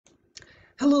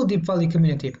Hello, Deep Value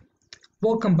community.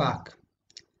 Welcome back.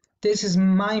 This is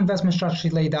my investment strategy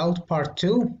laid out, part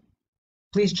 2.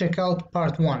 Please check out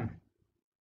part 1.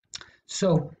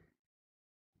 So,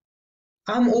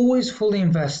 I'm always fully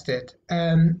invested.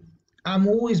 I'm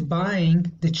always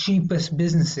buying the cheapest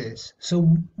businesses.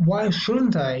 So, why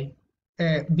shouldn't I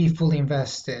be fully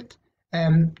invested?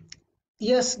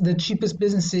 Yes, the cheapest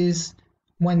businesses,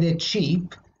 when they're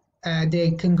cheap, they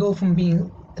can go from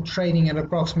being trading at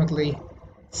approximately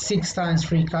 6 times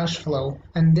free cash flow,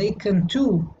 and they can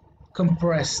too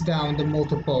compress down the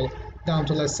multiple down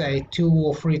to, let's say, 2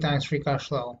 or 3 times free cash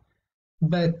flow.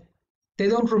 But they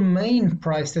don't remain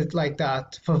priced at like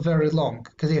that for very long,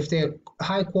 because if they're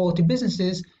high quality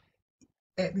businesses,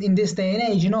 in this day and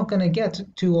age, you're not going to get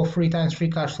 2 or 3 times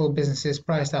free cash flow businesses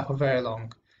priced out for very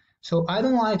long. So I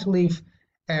don't like to leave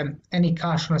any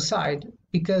cash on the side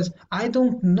because I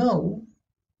don't know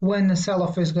when the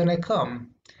sell-off is going to come.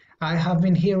 I have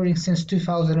been hearing since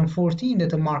 2014 that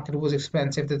the market was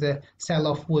expensive, that the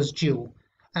sell-off was due,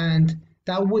 and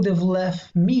that would have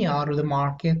left me out of the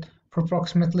market for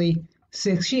approximately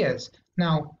 6 years.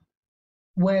 Now,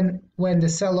 when the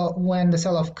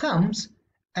sell-off comes,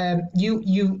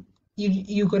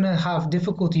 you're gonna have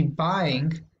difficulty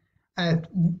buying at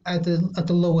the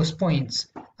lowest points.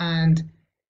 And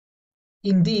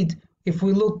indeed, if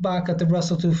we look back at the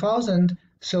Russell 2000,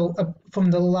 so from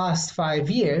the last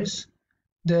 5 years,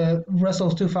 the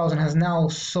Russell 2000 has now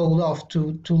sold off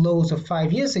to lows of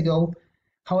 5 years ago.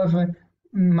 However,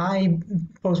 my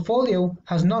portfolio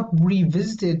has not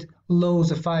revisited lows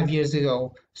of 5 years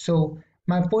ago. So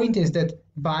my point is that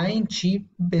buying cheap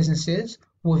businesses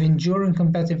with enduring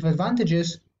competitive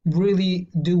advantages really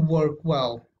do work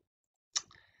well.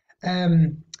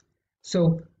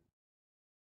 So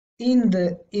in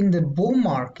the bull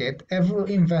market,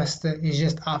 every investor is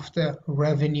just after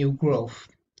revenue growth.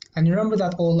 And you remember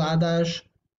that old adage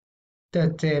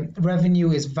that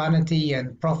revenue is vanity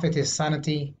and profit is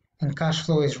sanity and cash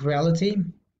flow is reality?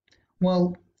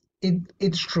 Well,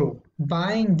 it's true.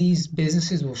 Buying these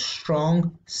businesses with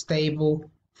strong,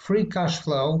 stable, free cash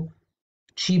flow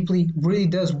cheaply really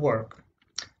does work.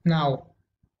 Now,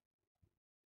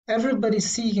 everybody's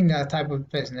seeking that type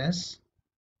of business.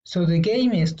 So the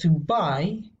game is to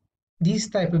buy these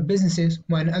type of businesses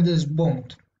when others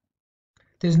won't.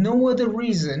 There's no other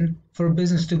reason for a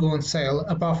business to go on sale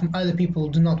apart from other people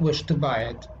do not wish to buy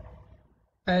it.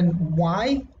 And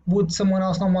why would someone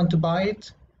else not want to buy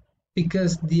it?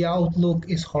 Because the outlook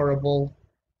is horrible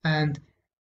and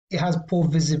it has poor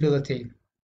visibility.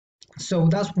 So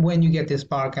that's when you get this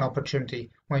bargain opportunity,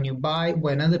 when you buy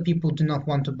when other people do not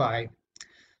want to buy.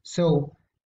 So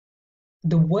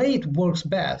the way it works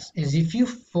best is if you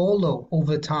follow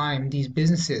over time these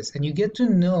businesses and you get to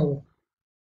know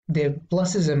their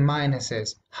pluses and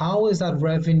minuses. How is that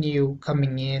revenue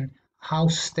coming in? How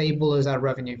stable is that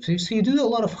revenue? So you do a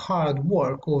lot of hard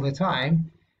work over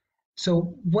time.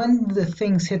 So when the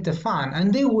things hit the fan,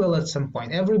 and they will at some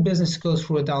point, every business goes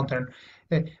through a downturn.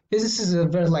 Businesses are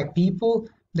very like people.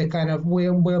 They kind of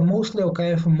we're mostly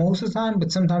okay for most of the time,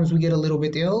 but sometimes we get a little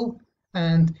bit ill.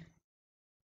 And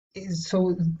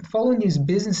so following these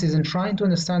businesses and trying to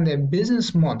understand their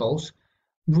business models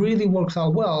really works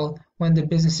out well when the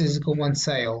businesses go on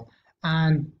sale.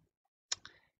 And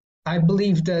I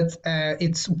believe that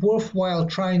it's worthwhile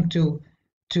trying to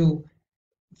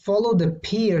follow the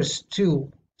peers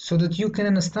too, so that you can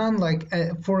understand, like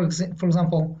for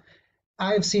example,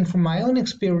 I've seen from my own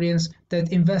experience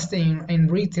that investing in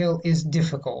retail is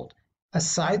difficult.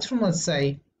 Aside from, let's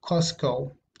say,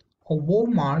 Costco or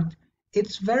Walmart,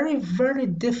 it's very, very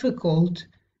difficult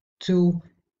to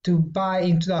buy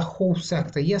into that whole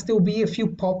sector. Yes, there will be a few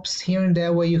pops here and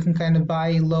there where you can kind of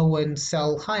buy low and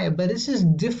sell higher, but this is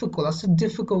difficult. That's a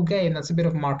difficult game. That's a bit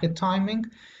of market timing,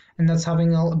 and that's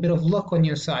having a bit of luck on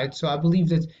your side. So I believe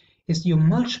that you're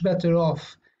much better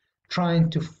off trying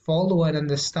to follow and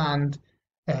understand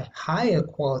a higher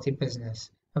quality business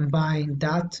and buying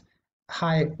that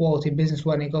higher quality business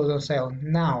when it goes on sale.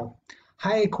 Now,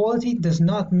 higher quality does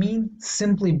not mean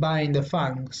simply buying the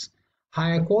fangs.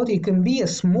 Higher quality can be a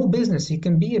small business. It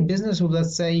can be a business with,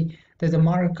 let's say, that the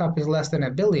market cap is less than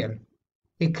 $1 billion.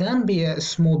 It can be a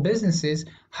small businesses.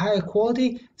 Higher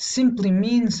quality simply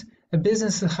means a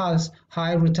business that has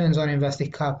high returns on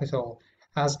invested capital,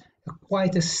 has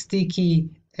quite a sticky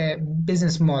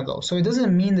business model. So it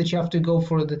doesn't mean that you have to go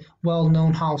for the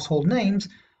well-known household names.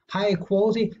 Higher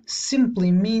quality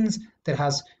simply means that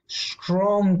has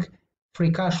strong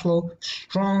free cash flow,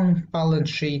 strong balance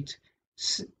sheet,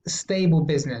 stable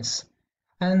business.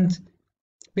 And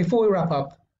before we wrap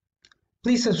up,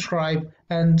 please subscribe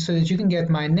and so that you can get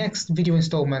my next video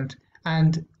installment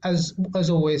And as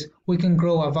always, we can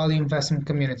grow our value investment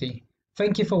community.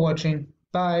 Thank you for watching.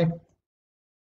 Bye.